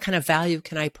calls? What kind of value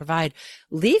can I provide?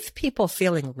 Leave people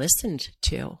feeling listened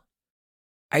to.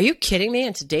 Are you kidding me?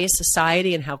 In today's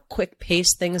society and how quick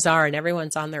paced things are and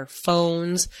everyone's on their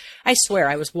phones. I swear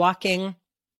I was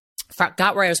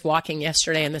forgot where I was walking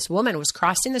yesterday and this woman was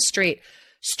crossing the street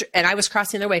and I was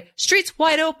crossing their way. Street's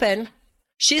wide open.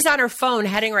 She's on her phone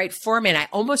heading right for me. And I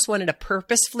almost wanted to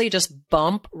purposefully just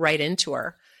bump right into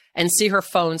her and see her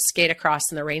phone skate across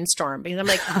in the rainstorm. Because I'm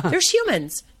like, there's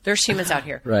humans. There's humans out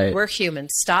here. Right. We're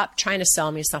humans. Stop trying to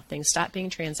sell me something. Stop being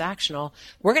transactional.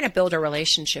 We're going to build a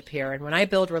relationship here. And when I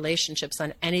build relationships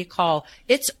on any call,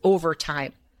 it's over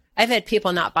time. I've had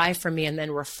people not buy from me and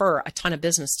then refer a ton of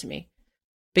business to me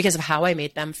because of how I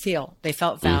made them feel. They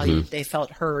felt valued. They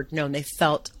felt heard, known. They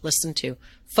felt listened to.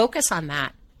 Focus on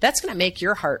that. That's going to make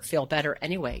your heart feel better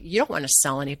anyway. You don't want to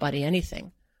sell anybody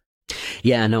anything.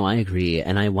 Yeah, no, I agree.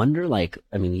 And I wonder,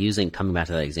 coming back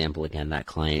to that example again, that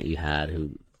client you had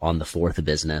who on the fourth of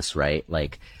business, right?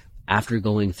 Like after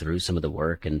going through some of the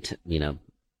work and,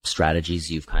 strategies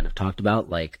you've kind of talked about,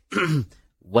 like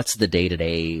what's the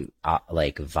day-to-day,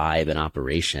 vibe and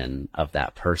operation of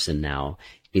that person now?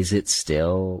 Is it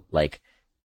still like,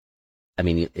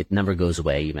 it never goes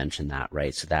away. You mentioned that,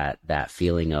 right? So that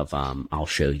feeling of, I'll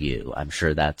show you, I'm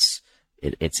sure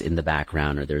it's in the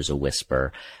background or there's a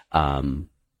whisper.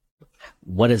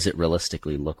 What does it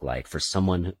realistically look like for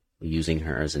someone using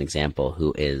her as an example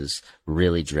who is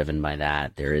really driven by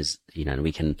that? There is, and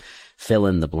we can fill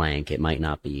in the blank. It might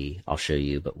not be, I'll show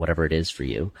you, but whatever it is for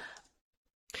you.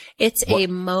 It's a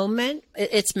moment.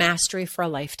 It's mastery for a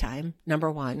lifetime, number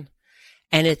one.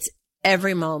 And it's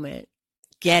every moment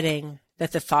getting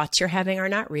that the thoughts you're having are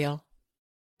not real.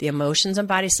 The emotions and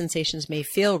body sensations may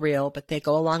feel real, but they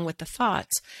go along with the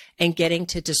thoughts, and getting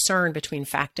to discern between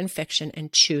fact and fiction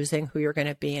and choosing who you're going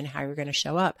to be and how you're going to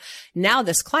show up. Now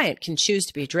this client can choose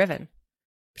to be driven.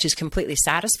 She's completely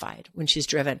satisfied when she's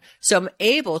driven. So I'm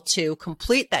able to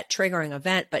complete that triggering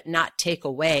event, but not take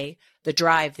away the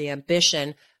drive, the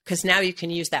ambition, because now you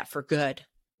can use that for good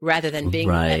rather than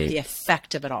being at the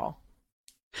effect of it all.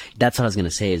 That's what I was going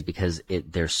to say is because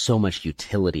there's so much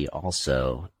utility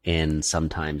also in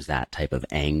sometimes that type of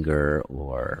anger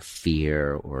or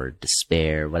fear or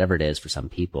despair, whatever it is for some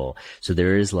people. So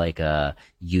there is like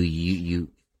ideally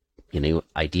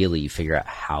you figure out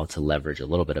how to leverage a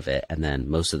little bit of it. And then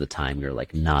most of the time you're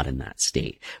like not in that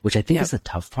state, which I think is the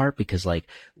tough part because like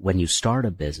when you start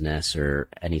a business or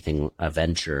anything, a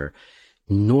venture,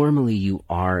 normally you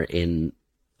are in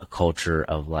a culture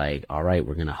of like, all right,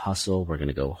 we're going to hustle. We're going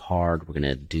to go hard. We're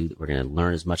going to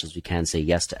learn as much as we can, say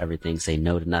yes to everything, say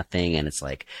no to nothing. And it's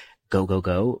like,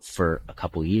 go for a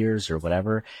couple years or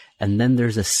whatever. And then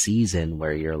there's a season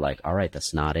where you're like, all right,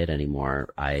 that's not it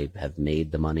anymore. I have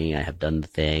made the money. I have done the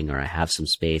thing, or I have some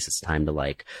space. It's time to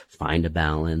like find a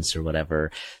balance or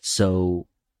whatever. So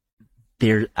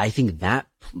I think that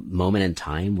moment in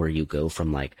time where you go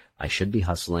from like, I should be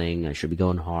hustling, I should be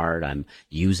going hard, I'm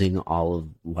using all of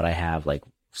what I have, like,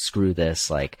 screw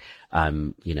this, like,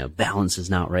 balance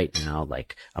is not right now,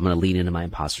 like, I'm going to lean into my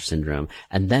imposter syndrome.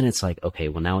 And then it's like, okay,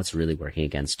 well, now it's really working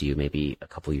against you maybe a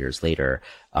couple years later,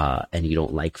 and you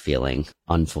don't like feeling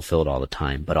unfulfilled all the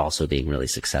time, but also being really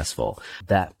successful.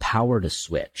 That power to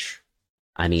switch,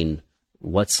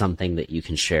 what's something that you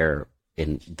can share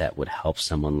that would help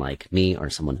someone like me or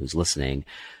someone who's listening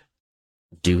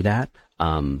do that?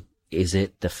 is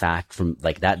it the fact from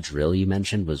like that drill you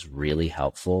mentioned was really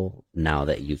helpful now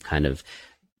that you've kind of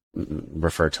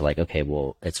referred to like, okay,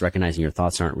 well, it's recognizing your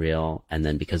thoughts aren't real. And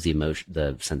then because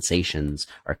the sensations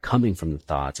are coming from the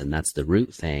thoughts and that's the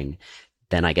root thing,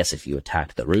 then I guess if you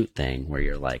attack the root thing where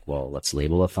you're like, well, let's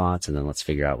label the thoughts and then let's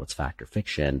figure out what's fact or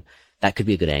fiction, that could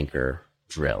be a good anchor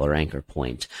drill or anchor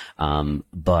point.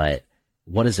 But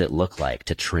what does it look like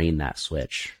to train that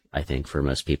switch, I think, for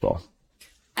most people?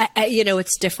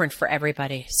 It's different for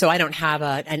everybody. So I don't have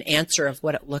an answer of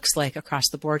what it looks like across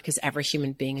the board because every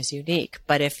human being is unique.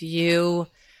 But if you,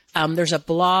 there's a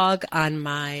blog on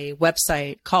my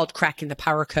website called Cracking the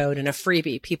Power Code and a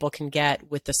freebie people can get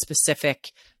with the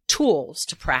specific tools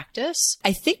to practice.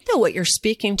 I think that what you're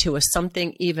speaking to is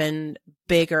something even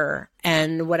bigger.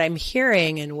 And what I'm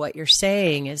hearing and what you're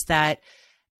saying is that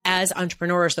as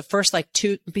entrepreneurs, the first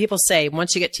people say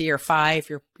once you get to year 5,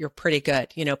 you're pretty good.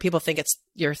 People think it's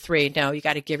year 3. No, you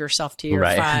got to give yourself to year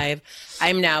 5.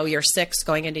 I'm now year 6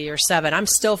 going into year 7. I'm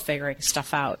still figuring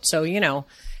stuff out. So,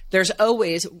 there's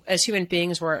always, as human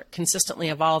beings, we're consistently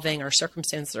evolving. Our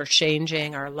circumstances are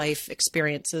changing. Our life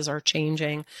experiences are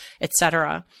changing,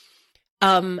 etc.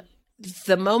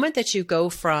 The moment that you go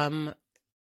from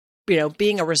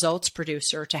being a results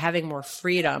producer to having more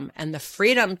freedom and the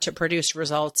freedom to produce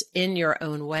results in your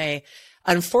own way.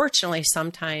 Unfortunately,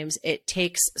 sometimes it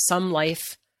takes some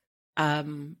life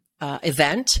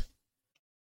event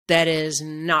that is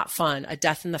not fun, a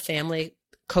death in the family,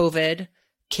 COVID,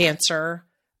 cancer,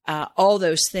 all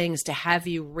those things to have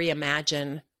you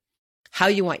reimagine how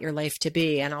you want your life to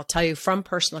be. And I'll tell you from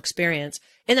personal experience,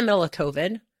 in the middle of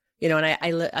COVID, and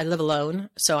I live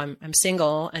alone, so I'm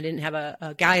single. I didn't have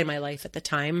a guy in my life at the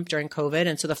time during COVID.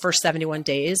 And so the first 71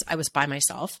 days I was by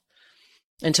myself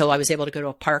until I was able to go to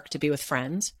a park to be with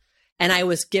friends. And I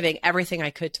was giving everything I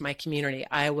could to my community.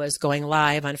 I was going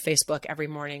live on Facebook every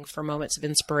morning for moments of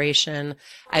inspiration.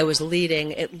 I was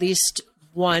leading at least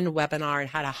one webinar on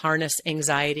how to harness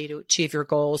anxiety to achieve your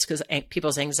goals because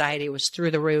people's anxiety was through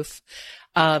the roof.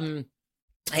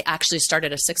 I actually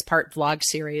started a 6-part vlog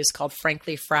series called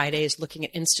Frankly Fridays, looking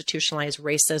at institutionalized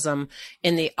racism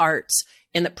in the arts,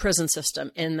 in the prison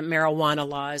system, in the marijuana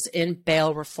laws, in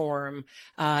bail reform,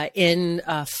 in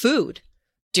food.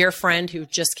 Dear friend who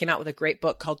just came out with a great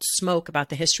book called Smoke about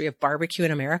the history of barbecue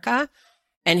in America.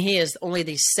 And he is only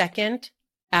the second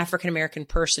African-American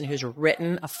person who's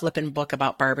written a flippin' book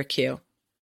about barbecue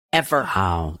ever.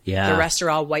 Wow. Yeah. The rest are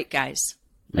all white guys.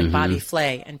 Like Bobby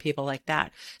Flay and people like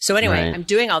that. So anyway, I'm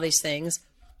doing all these things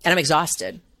and I'm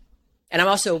exhausted. And I'm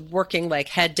also working like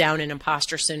head down in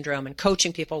imposter syndrome and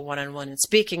coaching people one-on-one and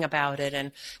speaking about it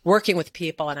and working with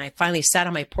people. And I finally sat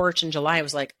on my porch in July. I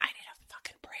was like, I need a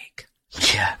fucking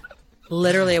break. Yeah.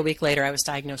 Literally a week later, I was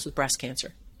diagnosed with breast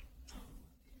cancer.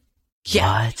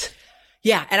 Yeah. What?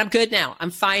 Yeah. And I'm good now.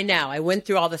 I'm fine now. I went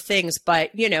through all the things,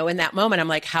 but in that moment, I'm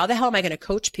like, how the hell am I going to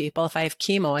coach people if I have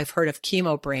chemo? I've heard of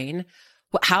chemo brain.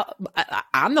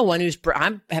 I'm the one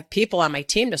I have people on my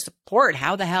team to support.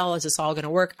 How the hell is this all going to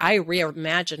work? I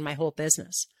reimagined my whole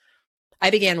business. I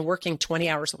began working 20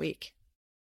 hours a week.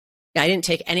 I didn't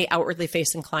take any outwardly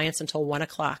facing clients until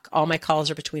 1:00. All my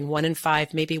calls are between 1 and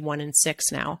 5, maybe 1 and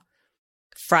 6 now.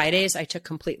 Fridays, I took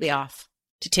completely off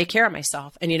to take care of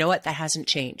myself. And you know what? That hasn't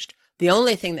changed. The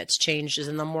only thing that's changed is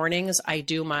in the mornings, I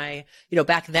do my,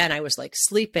 back then I was like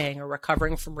sleeping or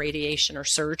recovering from radiation or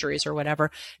surgeries or whatever.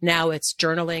 Now it's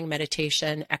journaling,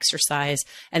 meditation, exercise.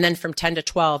 And then from 10 to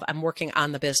 12, I'm working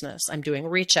on the business. I'm doing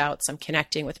reach outs. I'm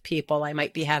connecting with people. I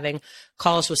might be having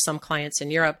calls with some clients in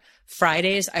Europe.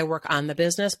 Fridays, I work on the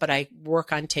business, but I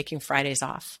work on taking Fridays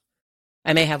off.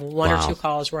 I may have one or 2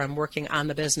 calls where I'm working on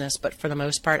the business, but for the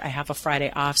most part, I have a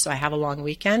Friday off. So I have a long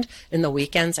weekend. In the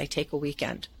weekends, I take a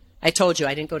weekend. I told you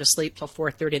I didn't go to sleep till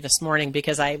 4:30 this morning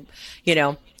because I,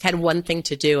 had one thing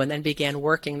to do and then began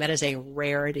working. That is a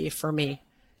rarity for me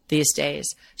these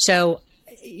days. So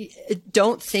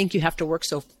don't think you have to work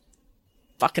so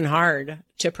fucking hard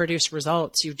to produce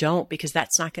results. You don't, because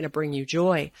that's not going to bring you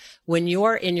joy. When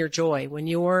you're in your joy, when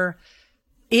you're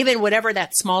even whatever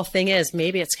that small thing is,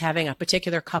 maybe it's having a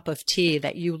particular cup of tea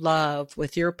that you love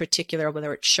with your particular,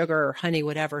 whether it's sugar or honey,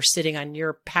 whatever, sitting on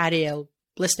your patio,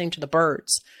 listening to the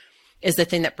birds, is the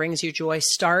thing that brings you joy.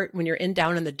 Start when you're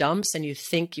down in the dumps and you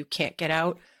think you can't get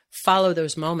out. Follow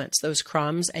those moments, those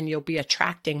crumbs, and you'll be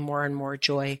attracting more and more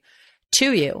joy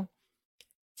to you.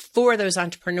 For those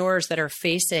entrepreneurs that are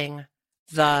facing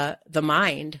the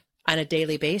mind on a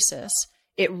daily basis,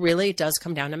 it really does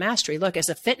come down to mastery. Look, as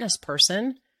a fitness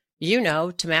person,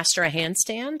 to master a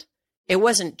handstand, It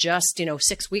wasn't just,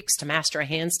 6 weeks to master a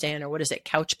handstand or what is it,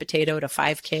 couch potato to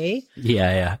 5K.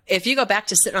 Yeah. If you go back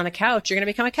to sitting on the couch, you're going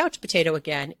to become a couch potato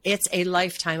again. It's a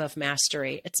lifetime of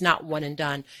mastery. It's not one and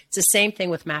done. It's the same thing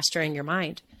with mastering your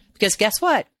mind. Because guess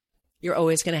what? You're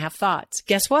always going to have thoughts.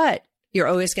 Guess what? You're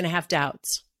always going to have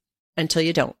doubts until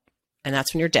you don't. And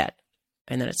that's when you're dead.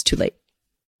 And then it's too late.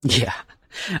 Yeah.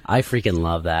 I freaking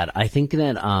love that. I think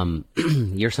that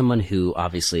you're someone who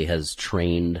obviously has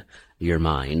trained your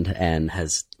mind and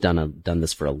has done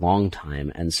this for a long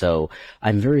time. And so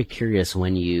I'm very curious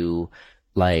when you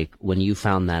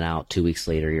found that out 2 weeks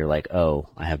later, you're like, oh,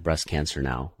 I have breast cancer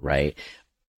now, right?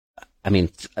 I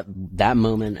mean, that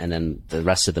moment and then the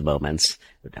rest of the moments,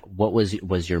 what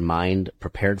was your mind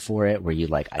prepared for it? Were you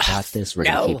like, I got this, we're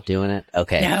going to keep doing it?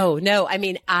 Okay. No. I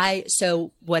mean,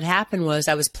 so what happened was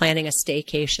I was planning a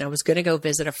staycation. I was going to go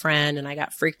visit a friend and I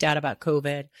got freaked out about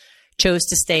COVID. Chose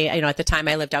to stay, at the time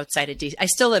I lived outside of DC. I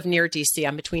still live near DC.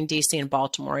 I'm between DC and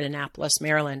Baltimore in Annapolis,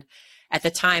 Maryland. At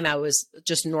the time I was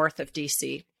just north of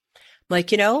DC. I'm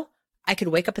like, I could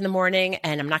wake up in the morning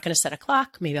and I'm not going to set a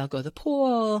clock. Maybe I'll go to the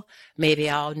pool.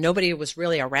 Nobody was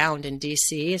really around in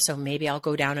DC. So maybe I'll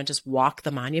go down and just walk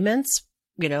the monuments.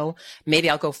 Maybe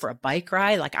I'll go for a bike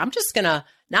ride. Like I'm just going to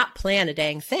not plan a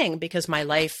dang thing because my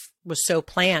life was so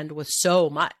planned with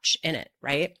so much in it.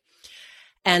 Right.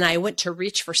 And I went to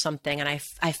reach for something and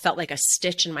I felt like a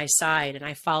stitch in my side and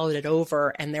I followed it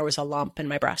over and there was a lump in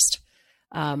my breast.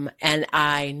 And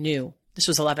I knew this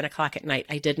was 11 o'clock at night.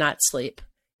 I did not sleep.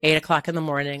 8 o'clock in the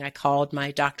morning, I called my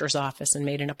doctor's office and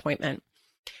made an appointment.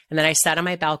 And then I sat on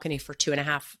my balcony for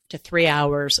 2.5 to 3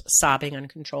 hours, sobbing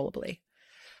uncontrollably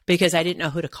because I didn't know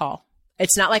who to call.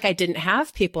 It's not like I didn't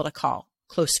have people to call,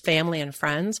 close family and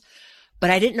friends,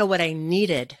 but I didn't know what I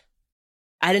needed.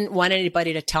 I didn't want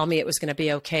anybody to tell me it was going to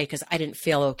be okay because I didn't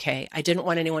feel okay. I didn't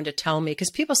want anyone to tell me because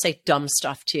people say dumb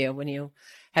stuff to you when you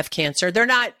have cancer. They're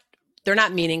not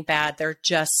meaning bad.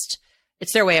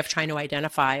 It's their way of trying to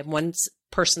identify. One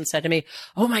person said to me,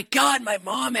 oh my God, my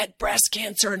mom had breast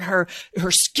cancer and her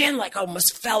skin like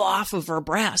almost fell off of her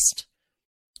breast.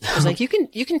 I was like, you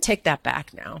can take that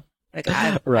back now. Like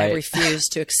I refuse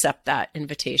to accept that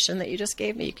invitation that you just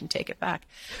gave me. You can take it back.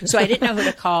 So I didn't know who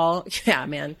to call. Yeah,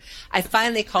 man. I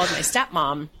finally called my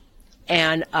stepmom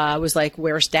and was like,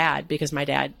 where's dad? Because my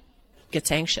dad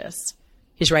gets anxious.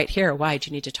 He's right here. Why? Do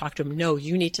you need to talk to him? No,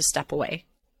 you need to step away.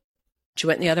 She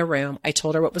went in the other room. I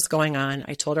told her what was going on.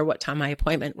 I told her what time my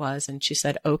appointment was. And she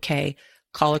said, okay,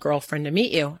 call a girlfriend to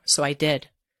meet you. So I did.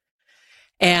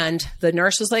 And the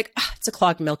nurse was like, it's a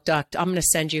clogged milk duct. I'm going to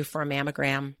send you for a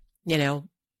mammogram. And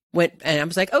I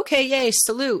was like, okay, yay,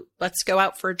 salute. Let's go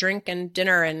out for a drink and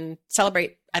dinner and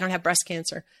celebrate. I don't have breast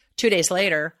cancer. 2 days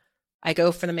later, I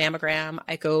go for the mammogram.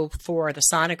 I go for the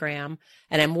sonogram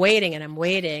and I'm waiting.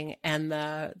 And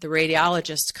the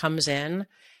radiologist comes in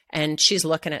and she's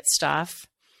looking at stuff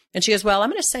and she goes, well, I'm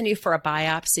going to send you for a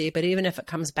biopsy, but even if it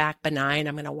comes back benign,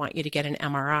 I'm going to want you to get an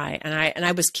MRI. And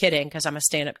I was kidding because I'm a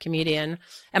stand-up comedian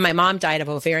and my mom died of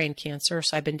ovarian cancer.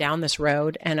 So I've been down this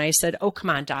road and I said, oh, come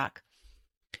on, doc,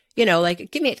 give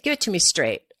it to me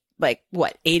straight. Like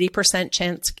what, 80%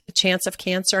 chance of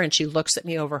cancer? And she looks at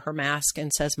me over her mask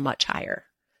and says much higher.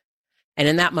 And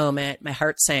in that moment, my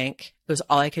heart sank. It was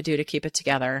all I could do to keep it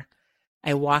together.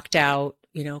 I walked out,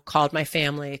 called my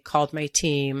family, called my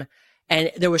team.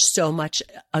 And there was so much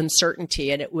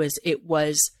uncertainty. And it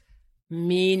was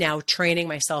me now training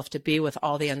myself to be with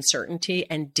all the uncertainty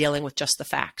and dealing with just the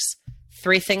facts.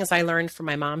 3 things I learned from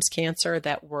my mom's cancer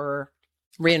that were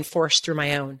reinforced through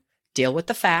my own. Deal with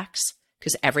the facts,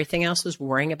 because everything else is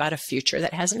worrying about a future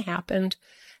that hasn't happened.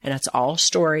 And it's all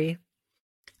story.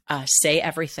 Say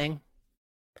everything.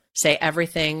 Say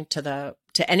everything to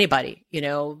anybody,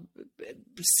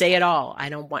 say it all. I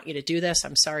don't want you to do this.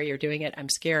 I'm sorry you're doing it. I'm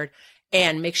scared.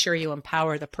 And make sure you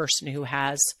empower the person who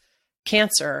has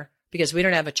cancer, because we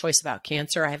don't have a choice about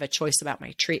cancer. I have a choice about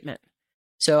my treatment.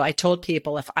 So I told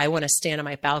people, if I want to stand on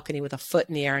my balcony with a foot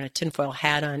in the air and a tinfoil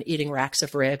hat on, eating racks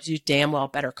of ribs, you damn well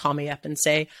better call me up and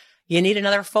say, you need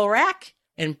another full rack,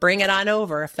 and bring it on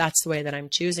over if that's the way that I'm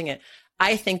choosing it.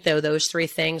 I think, though, those 3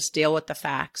 things, deal with the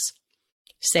facts,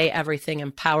 say everything,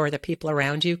 empower the people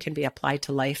around you, can be applied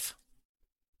to life.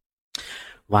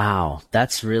 Wow.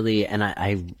 That's really, and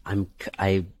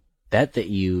I bet that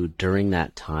you, during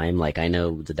that time, like I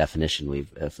know the definition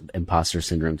of imposter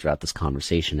syndrome throughout this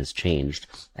conversation has changed,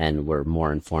 and we're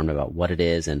more informed about what it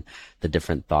is and the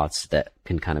different thoughts that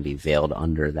can kind of be veiled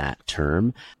under that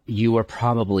term. You were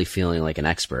probably feeling like an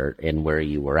expert in where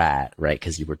you were at, right?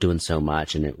 Because you were doing so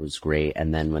much and it was great.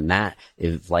 And then when that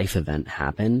life event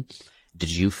happened, did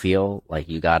you feel like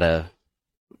you gotta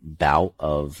bout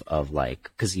of like,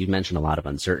 because you mentioned a lot of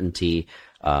uncertainty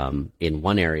in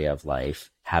one area of life,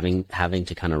 having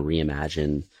to kind of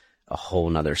reimagine a whole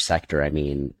nother sector. I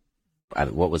mean,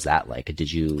 what was that like?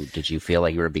 Did you feel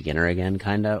like you were a beginner again,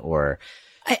 kind of, or?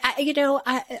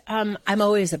 I'm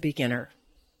always a beginner.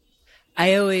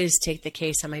 I always take the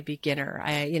case I'm a beginner.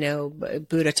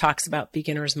 Buddha talks about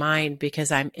beginner's mind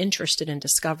because I'm interested in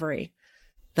discovery.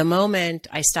 The moment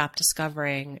I stop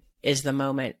discovering is the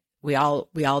moment we all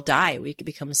die. We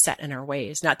become set in our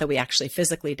ways. Not that we actually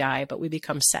physically die, but we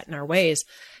become set in our ways.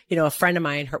 A friend of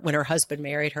mine, when her husband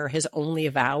married her, his only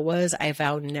vow was, I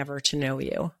vow never to know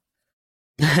you.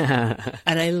 And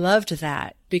I loved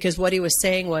that because what he was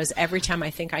saying was, every time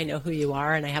I think I know who you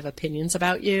are and I have opinions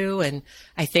about you and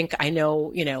I think I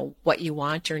know, what you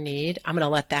want or need, I'm going to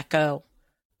let that go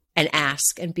and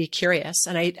ask and be curious.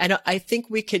 And I think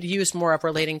we could use more of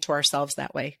relating to ourselves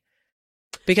that way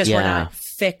because we're not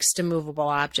fixed, immovable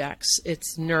objects.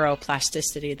 It's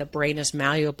neuroplasticity. The brain is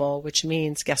malleable, which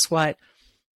means, guess what?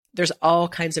 There's all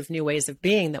kinds of new ways of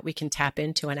being that we can tap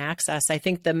into and access. I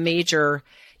think the major,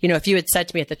 if you had said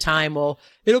to me at the time, well,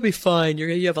 it'll be fine,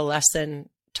 you have a lesson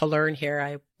to learn here,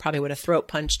 I probably would have throat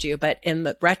punched you. But in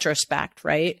the retrospect,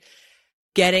 right,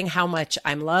 getting how much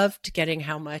I'm loved, getting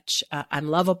how much I'm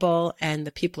lovable and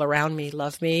the people around me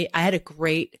love me. I had a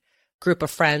great group of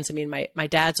friends. I mean, my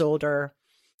dad's older,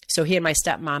 so he and my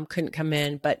stepmom couldn't come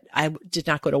in, but I did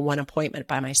not go to one appointment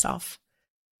by myself.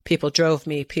 People drove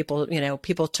me, people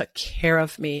took care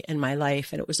of me in my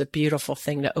life. And it was a beautiful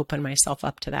thing to open myself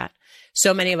up to that.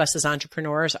 So many of us as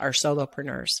entrepreneurs are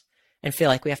solopreneurs and feel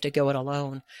like we have to go it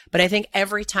alone. But I think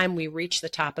every time we reach the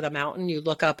top of the mountain, you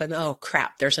look up and, oh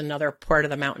crap, there's another part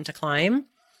of the mountain to climb.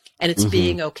 And it's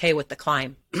being okay with the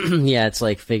climb. Yeah, it's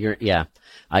like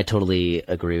I totally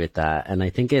agree with that. And I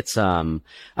think it's, I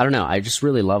don't know, I just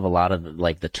really love a lot of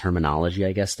like the terminology,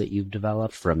 I guess, that you've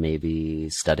developed from maybe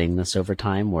studying this over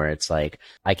time, where it's like,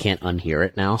 I can't unhear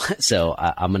it now. So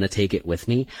I'm going to take it with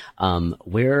me.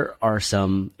 Where are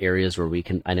some areas where we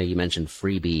can, I know you mentioned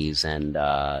freebies and,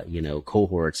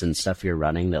 cohorts and stuff you're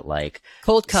running that like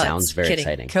cold cuts, sounds very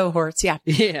exciting. Cohorts. Yeah.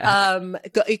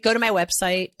 Go to my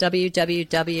website,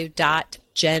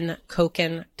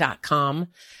 www.jenkoken.com.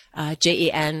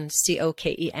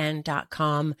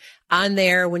 JENCOKEN.com. On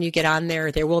there, when you get on there,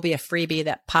 there will be a freebie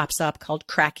that pops up called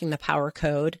Cracking the Power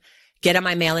Code. Get on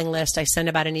my mailing list. I send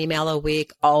about an email a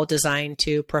week, all designed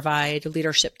to provide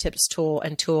leadership tips,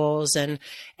 tools and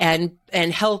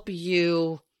help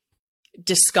you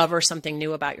discover something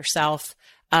new about yourself.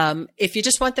 If you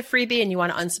just want the freebie and you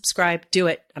want to unsubscribe, do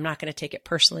it. I'm not going to take it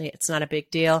personally. It's not a big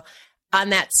deal.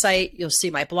 On that site, you'll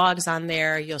see my blogs on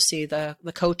there. You'll see the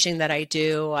coaching that I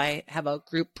do. I have a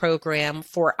group program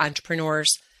for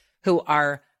entrepreneurs who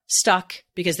are stuck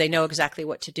because they know exactly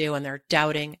what to do and they're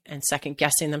doubting and second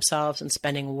guessing themselves and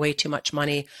spending way too much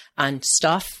money on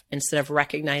stuff instead of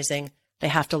recognizing they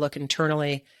have to look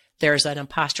internally. There's an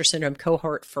imposter syndrome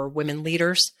cohort for women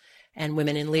leaders and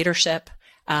women in leadership,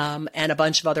 and a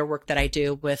bunch of other work that I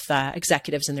do with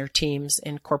executives and their teams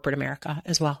in corporate America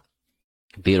as well.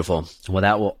 Beautiful. Well,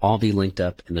 that will all be linked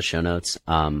up in the show notes.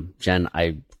 Jen,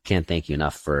 I can't thank you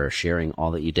enough for sharing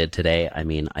all that you did today. I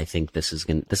mean, I think this is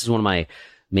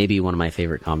maybe one of my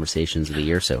favorite conversations of the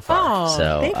year so far. Oh,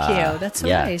 so, thank you. That's so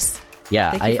nice.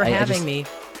 Yeah. Thank you for having me.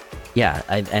 Yeah.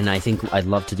 I think I'd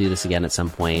love to do this again at some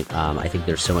point. I think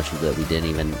there's so much that we didn't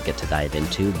even get to dive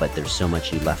into, but there's so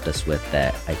much you left us with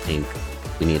that I think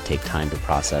we need to take time to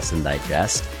process and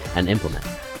digest and implement.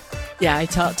 Yeah, I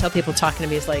tell people talking to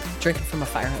me is like drinking from a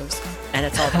fire hose, and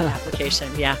it's all about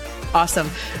application. Yeah, awesome.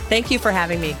 Thank you for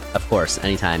having me. Of course,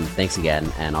 anytime. Thanks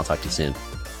again, and I'll talk to you soon.